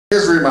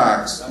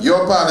remarks,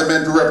 your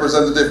parliamentary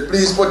representative,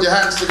 please put your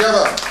hands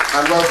together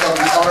and welcome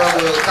the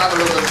Honorable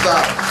Camillo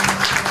Gonsalves.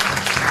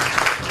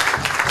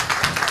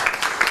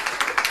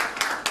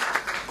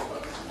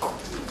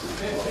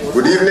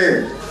 Good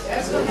evening.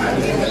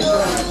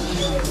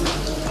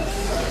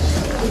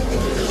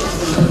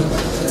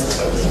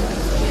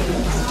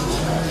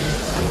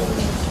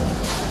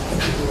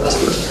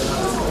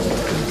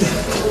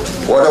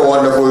 What a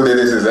wonderful day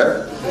this is,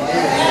 eh?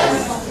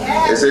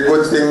 They say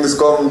good things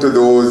come to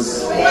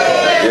those.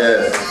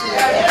 Yes.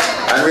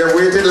 And we have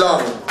waited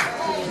long,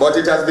 but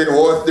it has been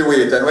worth the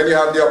wait. And when you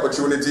have the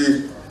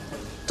opportunity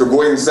to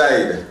go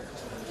inside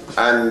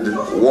and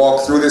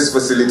walk through this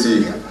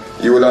facility,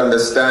 you will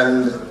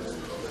understand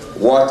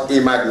what a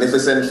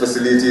magnificent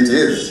facility it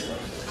is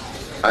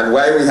and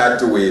why we had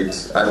to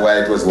wait and why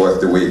it was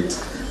worth the wait.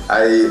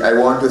 I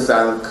want to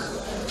thank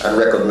and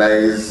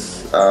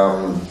recognize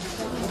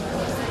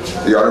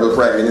the Honorable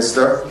Prime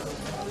Minister,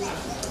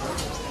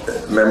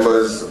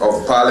 members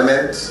of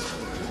Parliament,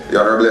 the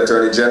Honorable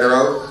Attorney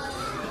General,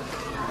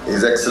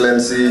 His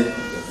Excellency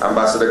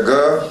Ambassador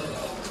Gurr,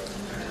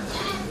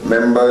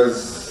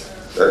 members,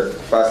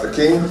 Pastor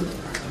King,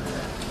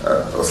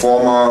 a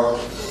former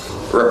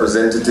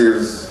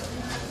Representative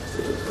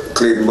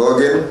Clayton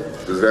Bergen.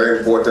 It was very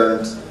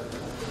important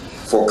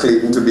for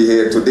Clayton to be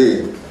here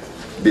today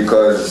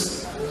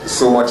because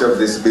so much of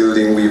this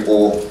building we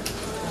owe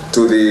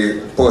to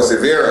the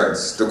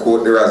perseverance, to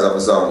quote the Razam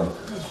song,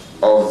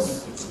 of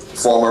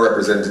former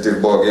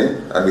Representative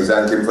Bergen, and we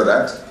thank him for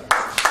that.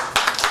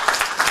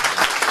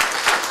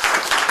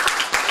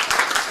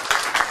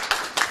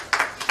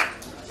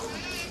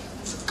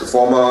 The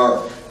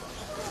former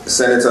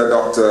Senator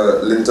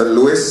Dr. Linton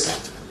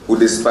Lewis, who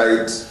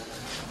despite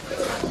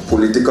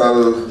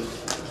political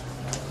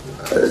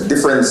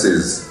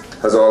differences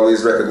has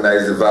always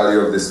recognized the value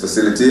of this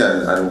facility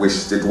and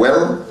wished it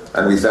well,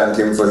 and we thank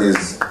him for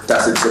his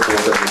tacit support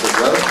of it as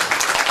well.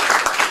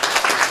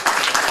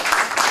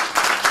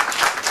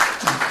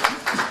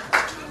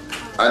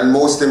 And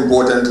most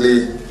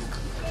importantly,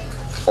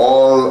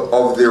 all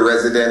of the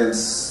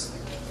residents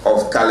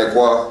of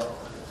Calliaqua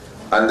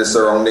and the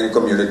surrounding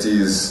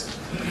communities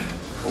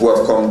who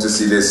have come to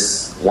see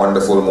this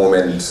wonderful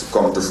moment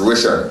come to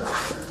fruition.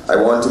 I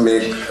want to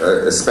make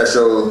a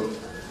special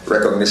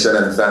recognition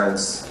and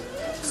thanks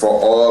for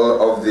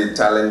all of the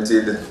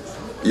talented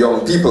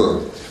young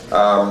people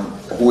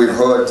who we've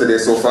heard today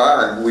so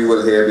far and we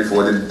will hear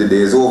before the day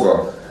is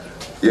over.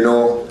 You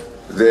know,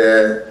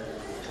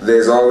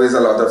 there's always a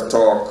lot of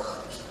talk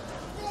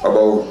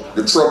about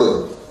the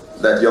trouble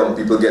that young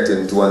people get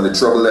into and the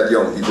trouble that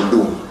young people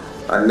do,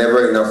 and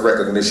never enough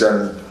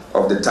recognition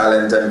of the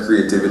talent and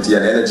creativity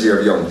and energy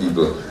of young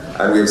people.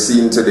 And we've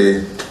seen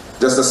today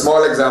just a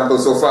small example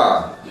so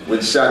far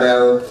with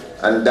Chanel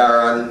and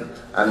Darren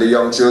and the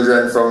young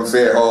children from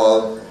Fair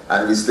Hall,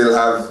 and we still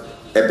have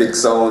Epic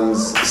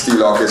Sounds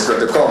Steel Orchestra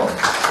to come.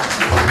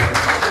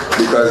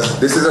 Because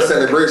this is a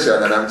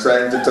celebration and I'm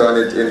trying to turn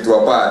it into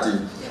a party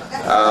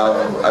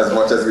as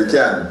much as we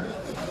can.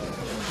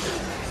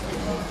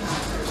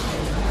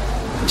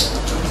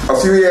 A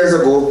few years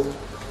ago,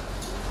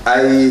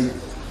 I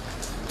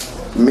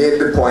made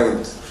the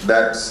point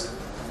that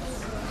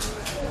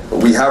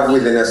we have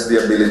within us the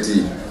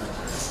ability,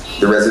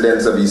 the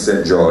residents of East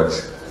St. George,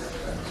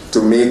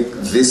 to make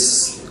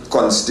this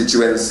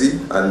constituency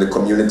and the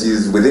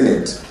communities within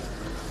it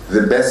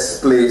the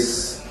best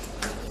place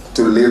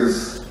to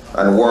live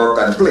and work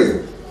and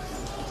play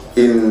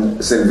in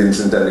St.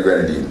 Vincent and the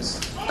Grenadines.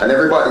 And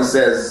everybody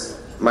says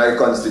my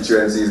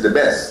constituency is the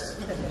best.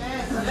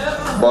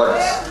 But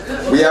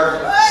we have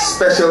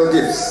special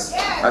gifts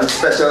and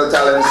special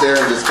talents here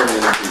in this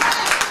community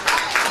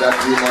that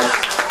we must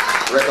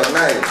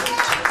recognize.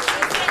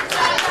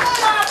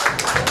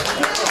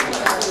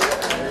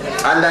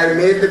 And I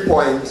made the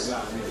point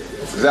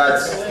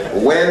that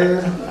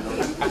when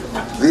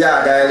the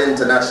Argyle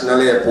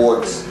International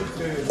Airport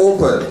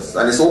opens,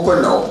 and it's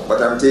open now, but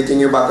I'm taking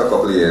you back a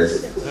couple of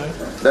years,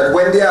 that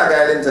when the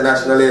Argyle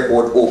International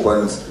Airport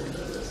opens,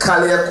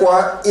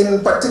 Calliaqua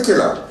in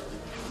particular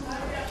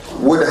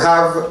would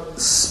have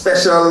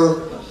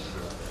special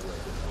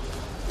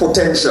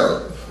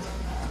potential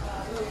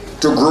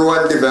to grow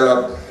and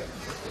develop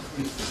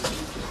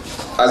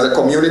as a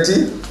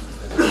community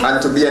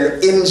and to be an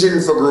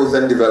engine for growth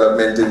and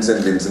development in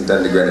St. Vincent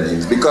and the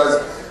Grenadines.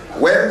 Because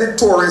when the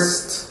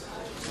tourist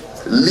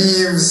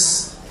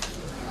leaves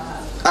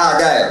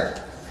Argyle,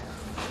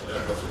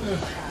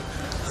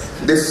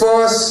 the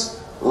first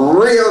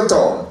real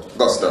town,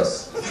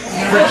 Gustus,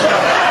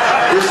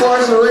 the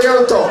first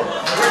real town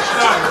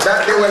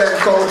that they will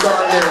encounter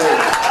on their way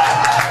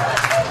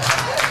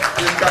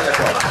is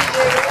Calliaqua.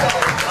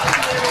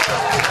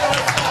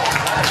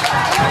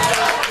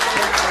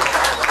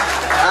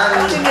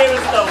 And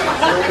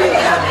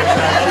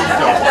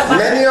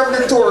many of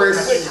the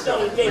tourists who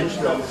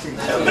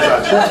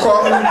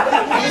come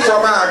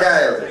from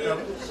Argyle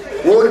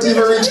won't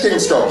even reach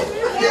Kingston.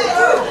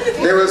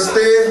 They will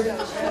stay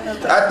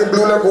at the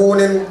Blue Lagoon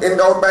in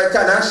out by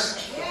Canash.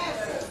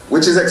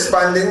 which is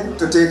expanding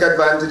to take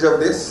advantage of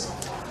this,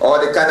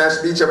 or the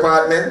Canash Beach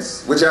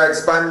apartments, which are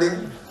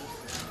expanding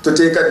to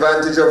take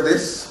advantage of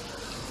this,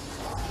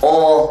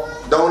 or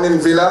down in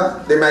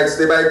Villa, they might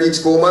stay by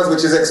Beachcombers,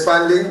 which is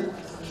expanding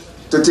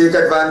to take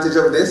advantage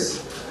of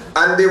this,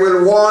 and they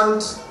will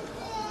want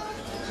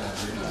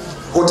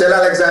Hotel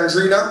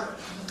Alexandrina,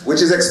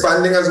 which is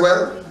expanding as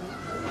well.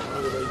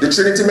 The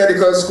Trinity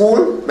Medical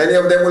School, many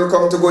of them will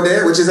come to go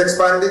there, which is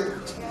expanding.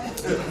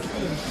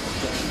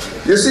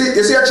 You see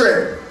a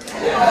trend?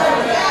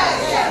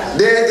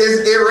 There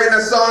is a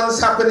renaissance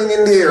happening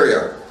in the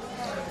area.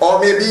 Or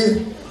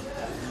maybe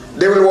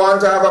they will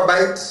want to have a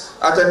bite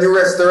at a new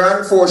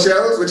restaurant, Four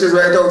Shells, which is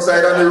right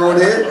outside on the road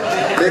here,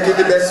 making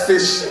the best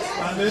fish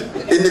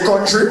in the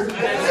country.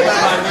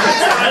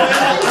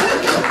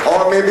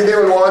 Or maybe they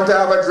will want to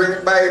have a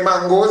drink by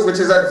Mangoes, which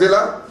is at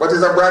Villa, but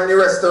is a brand new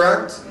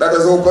restaurant that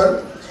has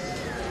opened.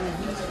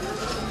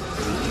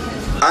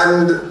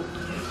 And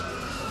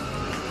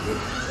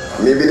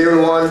maybe they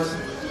will want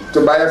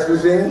to buy a few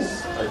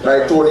things,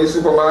 like Tony's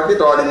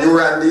Supermarket or the New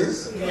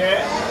Randy's.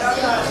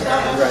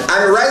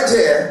 And right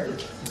here,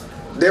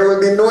 there will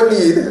be no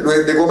need,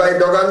 they go by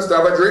Duggan's to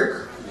have a drink.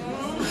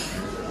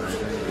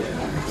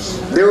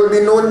 There will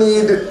be no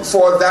need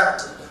for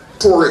that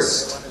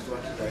tourist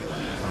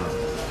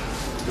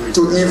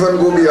to even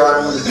go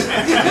beyond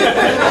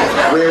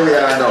where we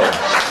are now,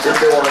 if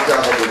they want to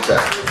have a good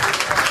time.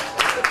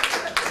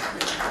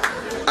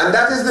 And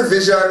that is the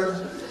vision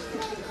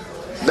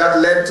that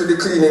led to the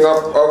cleaning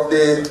up of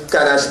the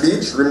Canash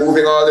Beach,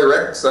 removing all the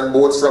wrecks and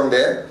boats from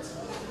there.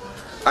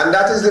 And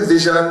that is the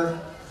vision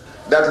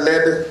that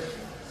led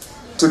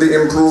to the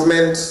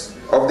improvement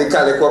of the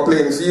Calliaqua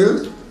playing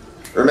field.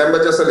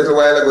 Remember just a little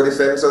while ago the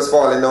fence was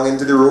falling down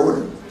into the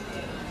road.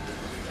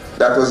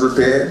 That was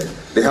repaired.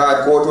 The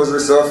hard court was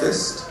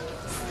resurfaced.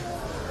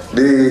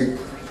 The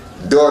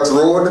dirt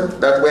road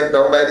that went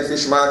down by the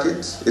fish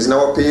market is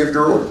now a paved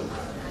road.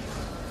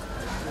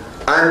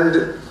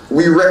 And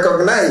we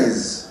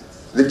recognize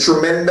the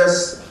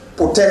tremendous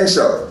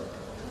potential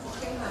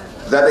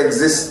that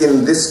exists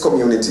in this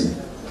community,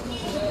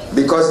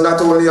 because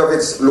not only of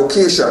its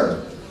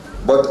location,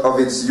 but of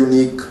its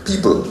unique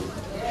people.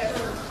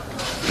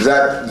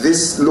 That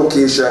this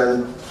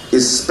location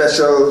is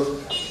special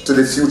to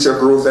the future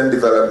growth and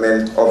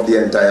development of the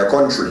entire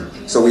country.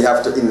 So we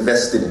have to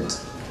invest in it.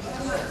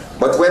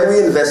 But when we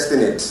invest in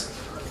it,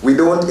 we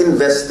don't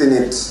invest in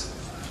it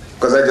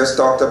because I just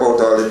talked about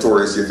all the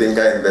tourists. You think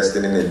I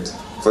invested in it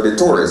for the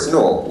tourists?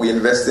 No, we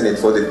invest in it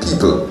for the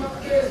people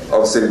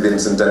of St.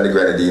 Vincent and the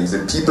Grenadines, the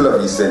people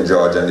of East St.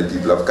 George and the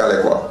people of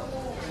Calliaqua.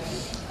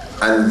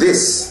 And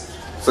this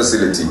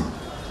facility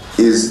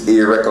is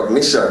a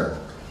recognition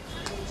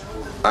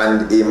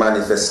and a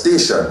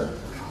manifestation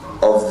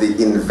of the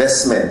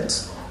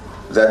investment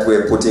that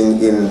we're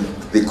putting in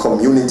the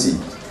community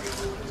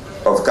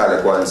of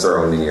Calliaqua and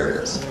surrounding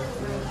areas.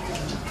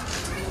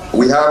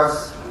 We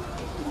have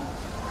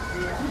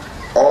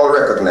all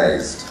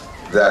recognized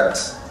that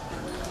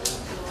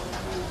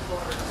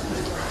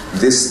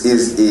this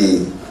is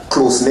a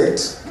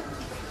close-knit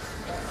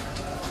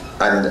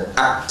and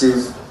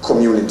active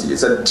community.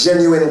 It's a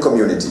genuine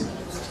community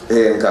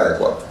here in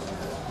Calliaqua.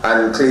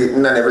 And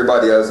Clayton and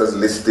everybody else has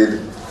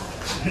listed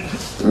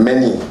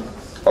many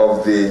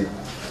of the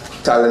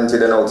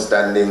talented and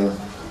outstanding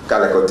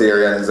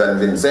Calliquatarians and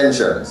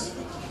Vincentians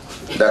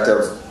that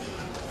have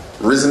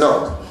risen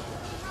up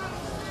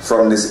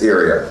from this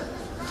area.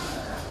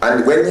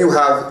 And when you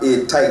have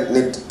a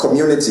tight-knit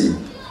community,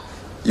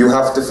 you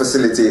have to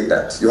facilitate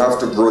that. You have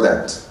to grow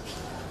that.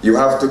 You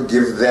have to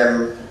give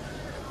them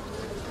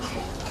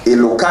a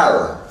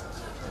locale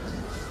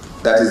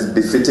that is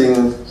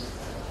befitting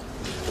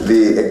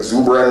the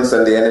exuberance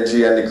and the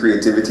energy and the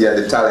creativity and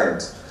the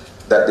talent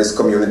that this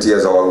community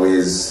has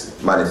always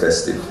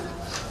manifested.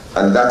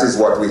 And that is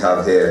what we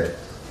have here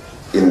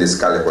in this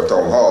Calliaqua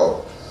Town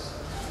Hall.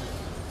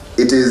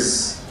 It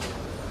is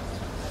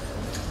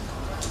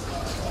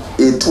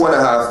a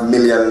 $2.5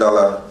 million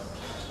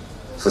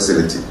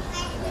facility.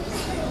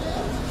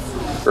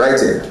 Right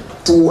here,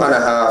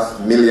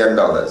 $2.5 million.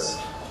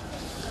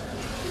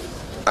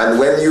 And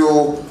when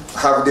you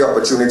have the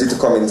opportunity to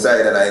come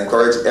inside, and I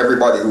encourage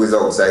everybody who is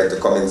outside to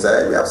come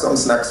inside, we have some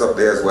snacks up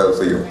there as well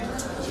for you,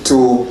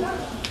 to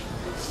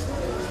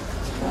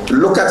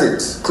look at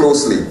it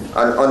closely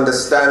and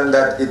understand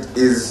that it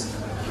is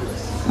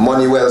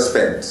money well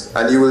spent.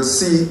 And you will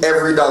see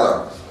every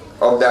dollar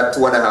of that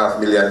 $2.5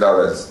 million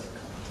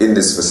in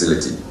this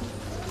facility.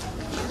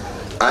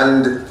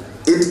 And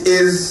it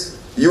is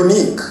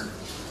unique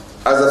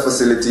as a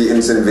facility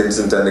in St.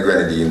 Vincent and the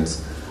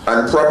Grenadines,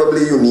 and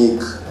probably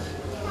unique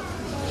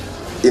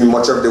in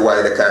much of the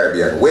wider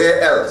Caribbean.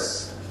 Where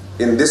else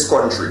in this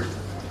country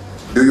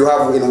do you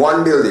have in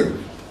one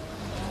building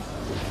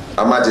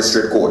a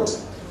magistrate court,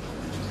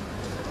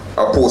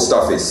 a post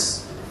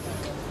office,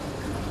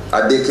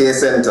 a daycare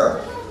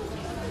center,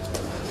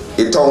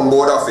 a town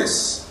board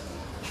office,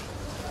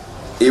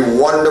 a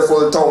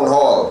wonderful town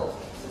hall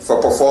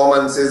for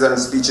performances and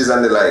speeches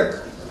and the like,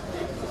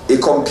 a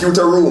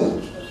computer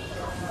room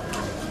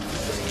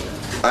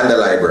and the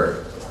library.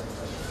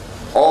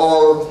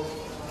 All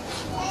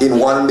in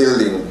one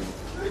building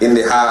in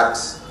the heart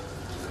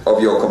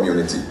of your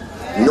community.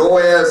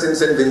 Nowhere else in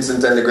St.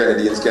 Vincent and the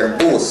Grenadines can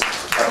boast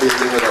a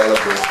building with all of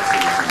those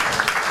facilities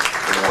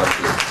in one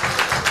place.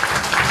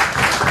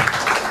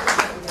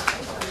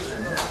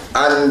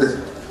 And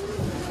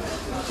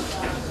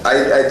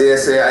I dare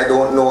say, I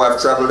don't know, I've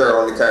traveled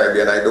around the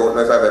Caribbean, I don't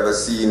know if I've ever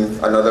seen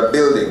another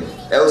building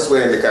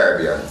elsewhere in the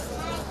Caribbean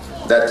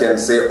that can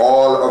say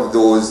all of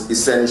those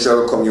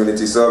essential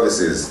community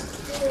services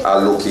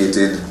are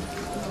located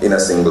in a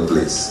single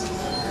place.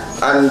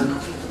 And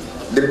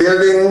the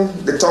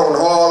building, the town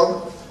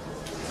hall,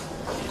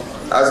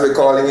 as we're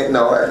calling it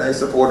now, and I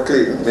support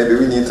Clayton, maybe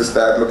we need to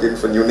start looking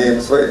for new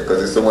names for it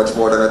because it's so much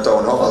more than a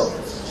town hall,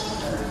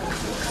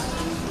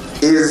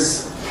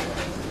 is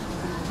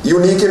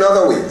unique in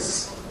other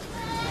ways.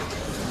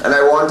 And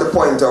I want to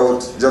point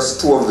out just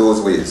two of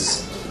those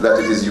ways that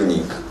it is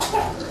unique.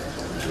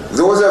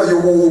 Those of you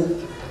who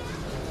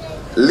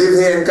live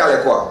here in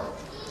Calliaqua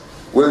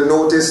will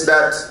notice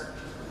that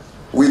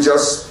we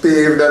just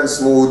paved and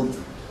smoothed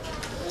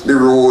the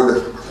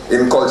road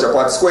in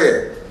Calliaqua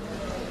Square.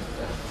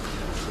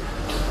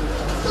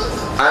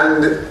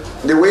 And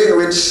the way in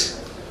which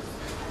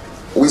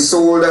we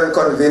sold and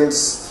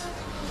convinced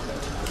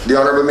the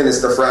Honorable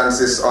Minister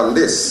Francis on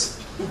this,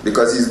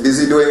 because he's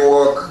busy doing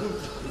work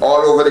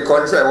all over the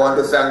country. I want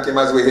to thank him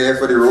as we're here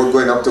for the road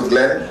going up to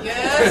Glen.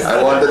 Yes.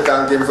 I want to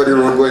thank him for the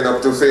road going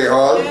up to Fay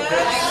Hall.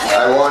 Yes.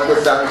 I want to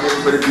thank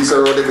him for the piece of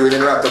road they're doing in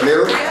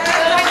Ratamill.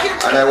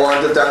 Yes. And I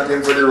want to thank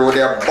him for the road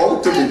they're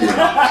about to begin.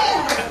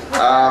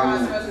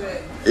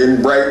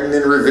 In Brighton,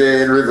 in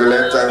Revere, in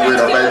Rivulet, and going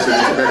up by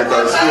Trinity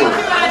Medical School.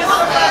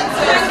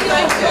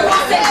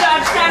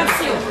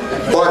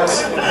 But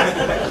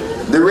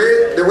the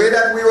way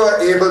that we were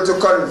able to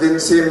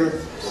convince him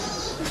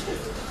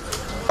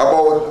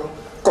about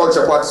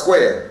Calliaqua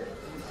Square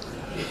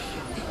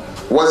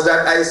was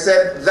that I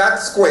said that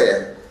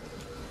square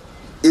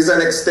is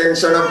an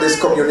extension of this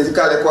community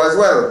Calliaqua as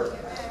well.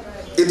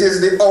 It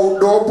is the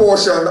outdoor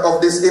portion of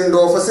this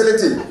indoor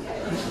facility,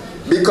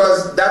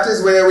 because that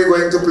is where we're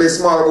going to play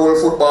small ball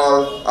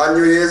football on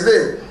New Year's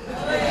Day,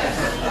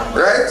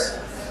 right?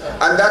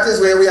 And that is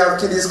where we have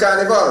Kiddies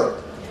Carnival,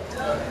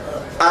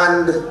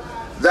 and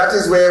that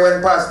is where,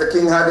 when Pastor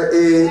King had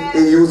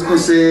a youth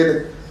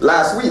crusade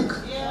last week,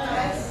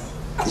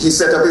 he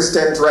set up his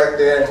tent right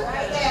there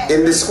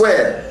in the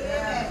square.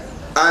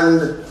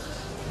 And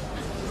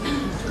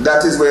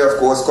that is where, of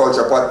course,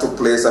 Culture Pot took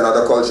place and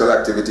other cultural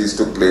activities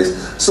took place.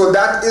 So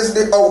that is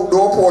the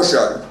outdoor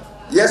portion.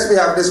 Yes, we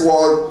have this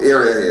wall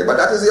area here, but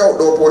that is the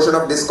outdoor portion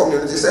of this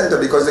community center,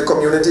 because the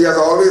community has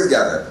always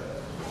gathered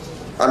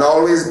and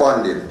always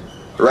bonded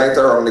right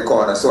around the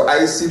corner. So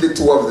I see the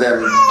two of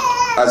them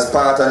as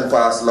part and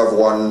parcel of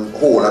one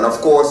whole. And of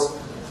course,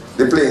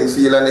 the playing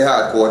field and the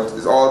hard court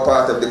is all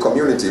part of the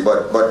community,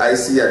 but I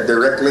see a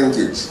direct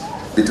linkage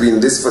between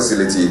this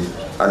facility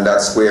and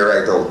that square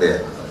right out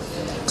there.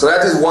 So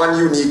that is one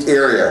unique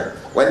area.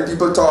 When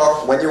people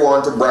talk, when you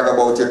want to brag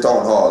about your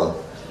town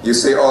hall, you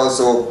say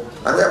also,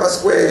 and we have a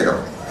square, you know.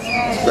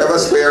 We have a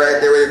square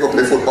right there where you go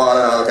play football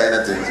and all kind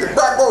of things. You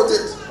brag about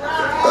it.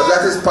 But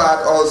that is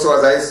part also,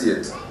 as I see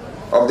it,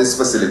 of this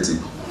facility.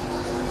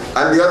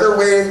 And the other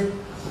way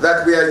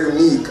that we are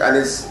unique, and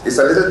it's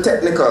a little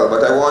technical,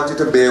 but I want you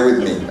to bear with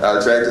me. I'll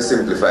try to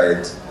simplify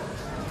it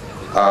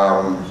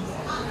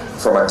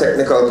from a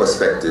technical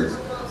perspective.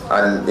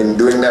 And in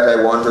doing that,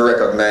 I want to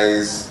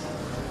recognize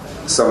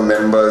some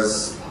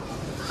members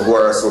who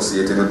are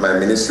associated with my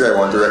ministry. I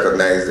want to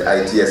recognize the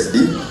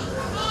ITSD,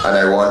 and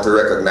I want to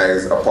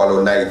recognize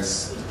Apollo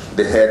Knights,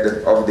 the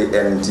head of the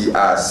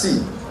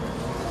NTRC.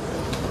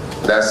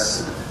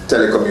 That's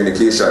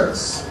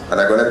telecommunications. And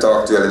I'm going to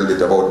talk to you a little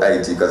bit about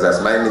IT, because that's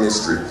my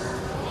ministry.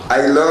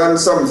 I learned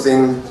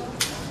something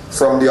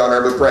from the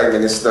Honorable Prime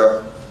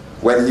Minister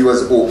when he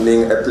was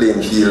opening a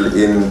playing field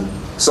in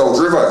South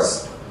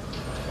Rivers.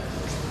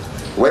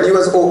 When he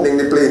was opening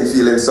the playing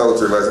field in South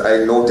Rivers,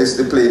 I noticed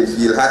the playing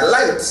field had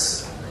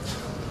lights.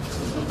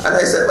 And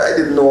I said, I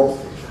didn't know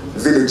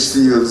village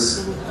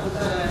fields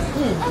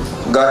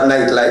got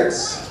night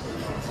lights.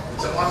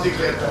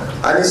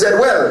 And he said,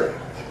 well,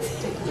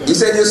 he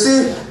said, you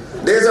see,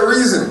 there's a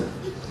reason.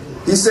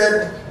 He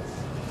said,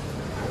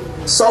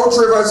 South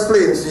Rivers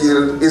playing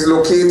field is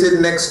located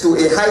next to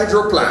a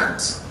hydro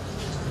plant.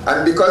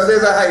 And because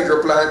there's a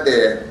hydro plant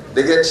there,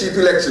 they get cheap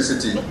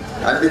electricity.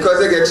 And because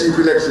they get cheap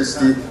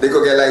electricity, they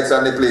could get lights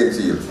on the playing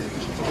field.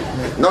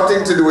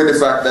 Nothing to do with the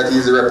fact that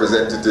he's a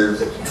representative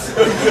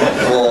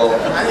for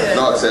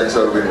North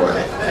Central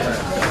Windward.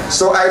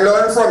 So I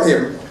learned from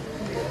him.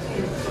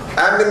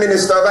 I'm the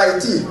Minister of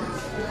IT.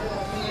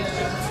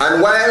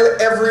 And while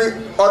every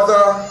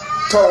other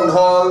town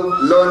hall,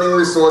 learning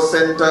resource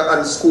center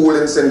and school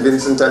in St.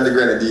 Vincent and the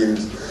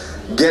Grenadines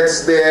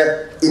gets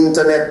their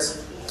internet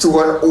to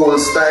an old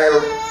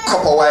style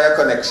copper wire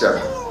connection,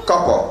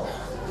 copper,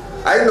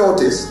 I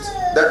noticed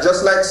that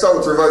just like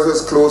South Rivers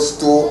was close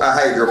to a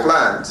hydro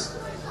plant,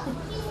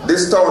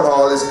 this town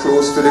hall is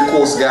close to the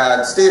Coast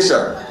Guard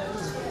station.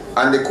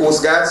 And the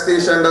Coast Guard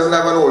station doesn't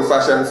have an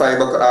old-fashioned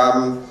fiber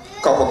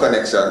copper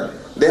connection.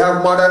 They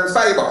have modern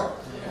fiber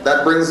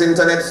that brings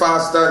internet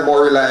faster and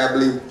more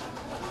reliably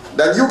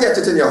than you get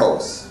it in your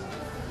house.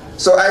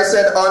 So I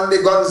said, on the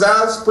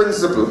Gonsalves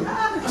principle,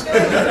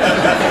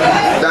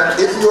 that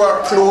if you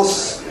are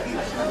close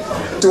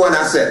to an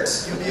asset,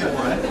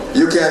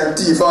 you can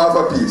thief off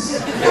a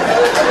piece.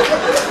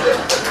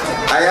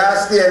 I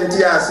asked the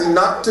NTRC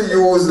not to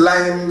use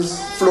limes,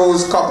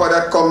 flows, copper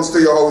that comes to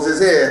your houses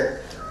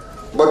here,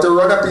 but to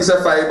run a piece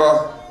of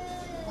fiber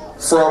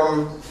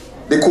from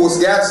the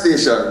Coast Guard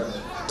station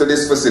to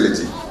this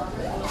facility.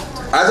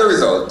 As a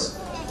result,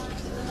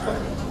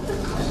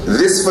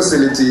 this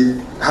facility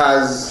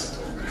has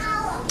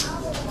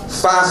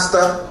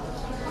faster,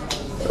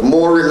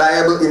 more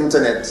reliable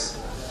internet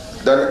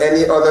than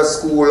any other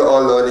school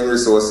or learning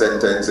resource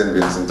center in St.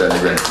 Vincent and the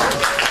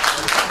Grenadines.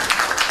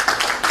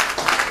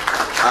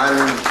 And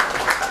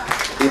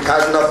it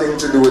has nothing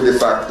to do with the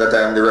fact that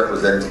I am the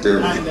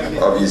representative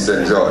of East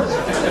St. George.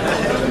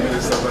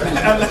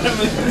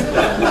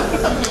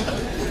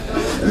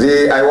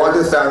 I want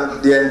to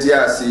thank the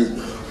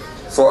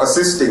NTRC for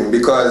assisting,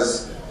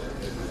 because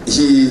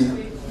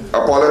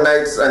Apollo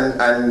Knights and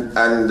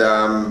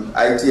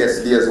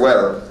ITSD as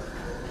well,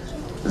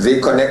 they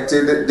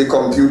connected the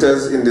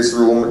computers in this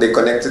room, they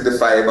connected the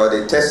fiber,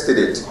 they tested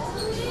it.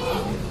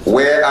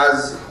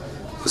 Whereas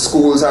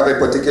schools have a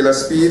particular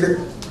speed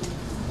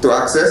to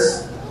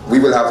access, we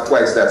will have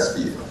twice that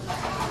speed.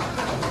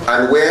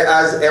 And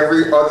whereas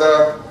every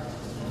other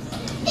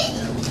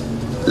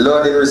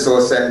learning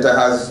resource center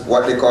has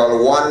what they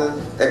call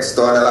one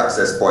external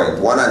access point,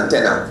 one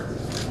antenna,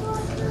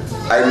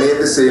 I made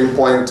the same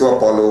point to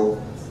Apollo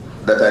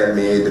that I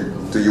made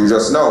to you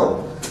just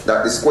now,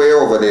 that the square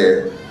over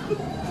there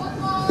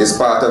is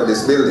part of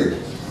this building.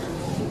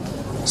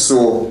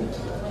 So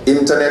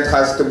internet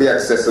has to be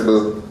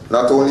accessible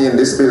not only in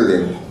this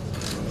building,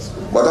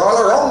 but all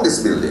around this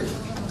building.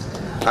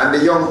 And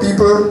the young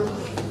people,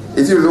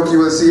 if you look, you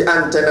will see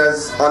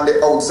antennas on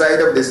the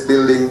outside of this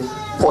building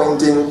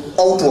pointing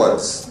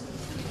outwards.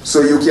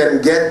 So you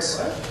can get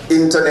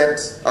internet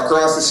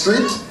across the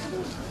street,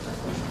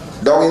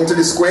 down into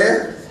the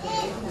square,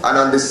 and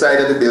on this side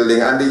of the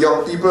building. And the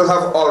young people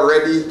have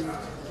already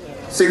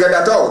figured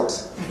that out,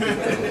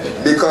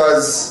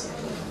 because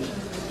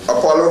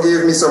Apollo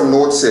gave me some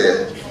notes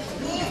here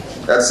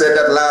that said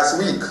that last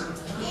week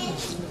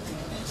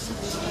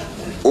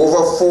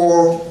over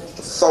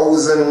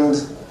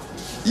 4,000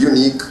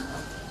 unique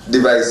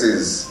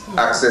devices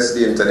access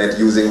the internet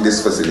using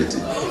this facility,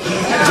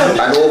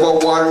 and over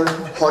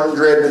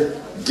 100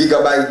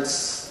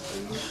 gigabytes,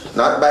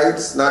 not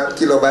bytes, not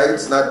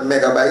kilobytes, not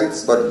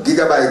megabytes, but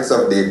gigabytes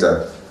of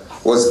data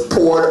was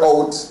poured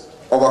out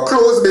of a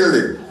closed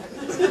building.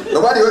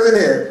 Nobody was in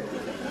here,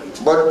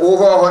 but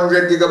over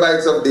 100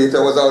 gigabytes of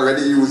data was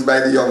already used by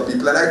the young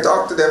people. And I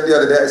talked to them the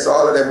other day, I saw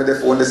all of them with their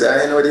phone, they say,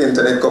 I know where the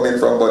internet coming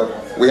from, but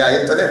we are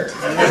internet.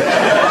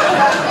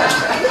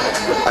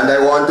 And I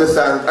want to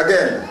thank,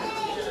 again,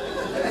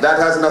 that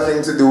has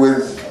nothing to do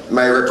with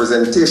my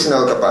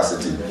representational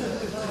capacity,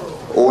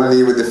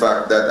 only with the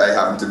fact that I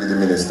happen to be the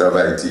Minister of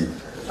IT.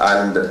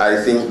 And I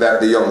think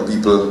that the young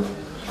people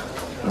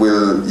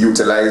will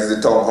utilize the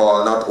town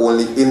hall not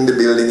only in the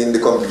building, in the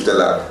computer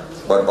lab,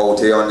 but out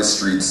here on the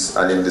streets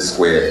and in the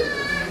square.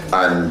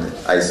 And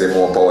I say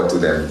more power to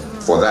them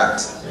for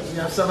that.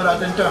 You have some of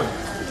that in turn.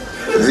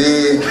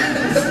 The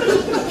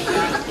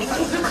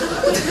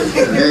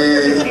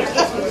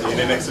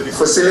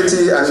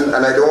facility, and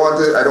I don't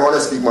want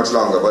to speak much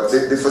longer, but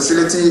the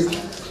facility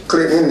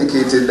clearly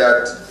indicated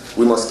that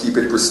we must keep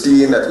it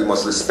pristine, that we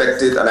must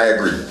respect it, and I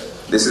agree.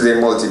 This is a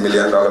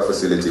multi-million-dollar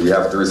facility. We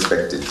have to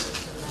respect it.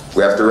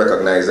 We have to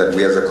recognize that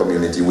we as a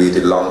community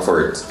waited long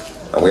for it,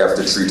 and we have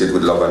to treat it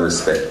with love and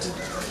respect.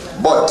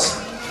 But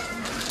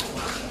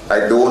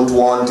I don't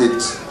want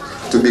it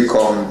to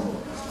become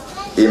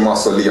a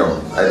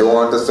mausoleum. I don't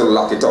want us to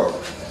lock it up.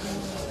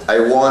 I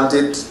want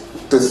it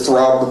to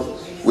throb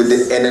with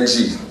the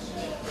energy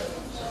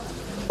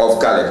of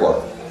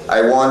Calliaqua.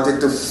 I want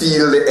it to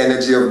feel the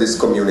energy of this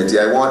community.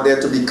 I want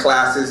there to be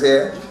classes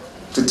here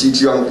to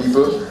teach young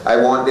people. I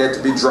want there to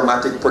be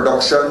dramatic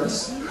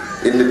productions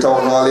in the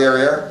town hall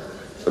area,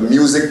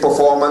 music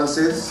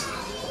performances.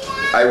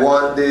 I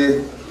want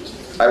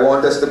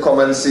us to come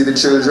and see the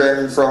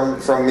children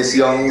from Miss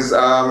Young's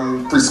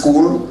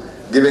preschool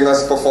giving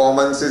us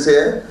performances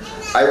here.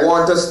 I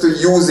want us to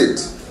use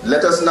it.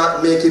 Let us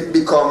not make it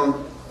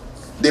become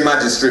the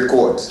magistrate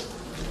court.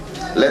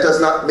 Let us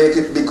not make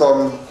it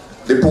become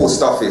the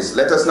post office.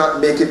 Let us not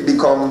make it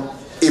become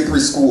a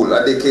preschool,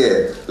 a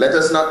daycare. Let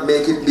us not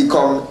make it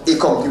become a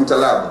computer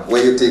lab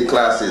where you take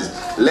classes.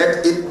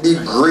 Let it be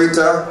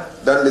greater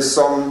than the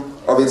sum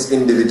of its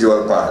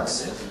individual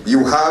parts.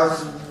 You have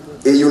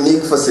a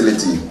unique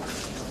facility.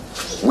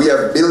 We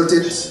have built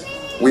it,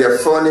 we have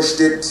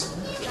furnished it,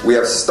 we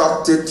have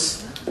stocked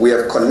it, we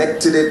have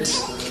connected it.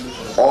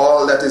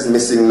 All that is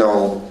missing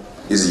now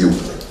is you.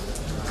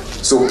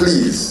 So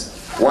please,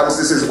 once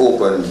this is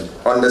open,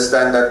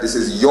 understand that this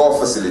is your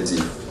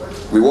facility.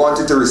 We want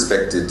you to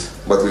respect it,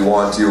 but we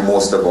want you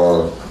most of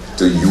all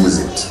to use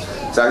it.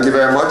 Thank you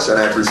very much, and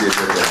I appreciate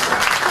your attention.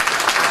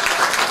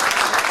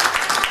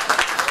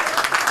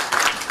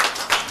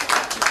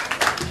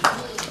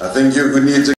 I think you need to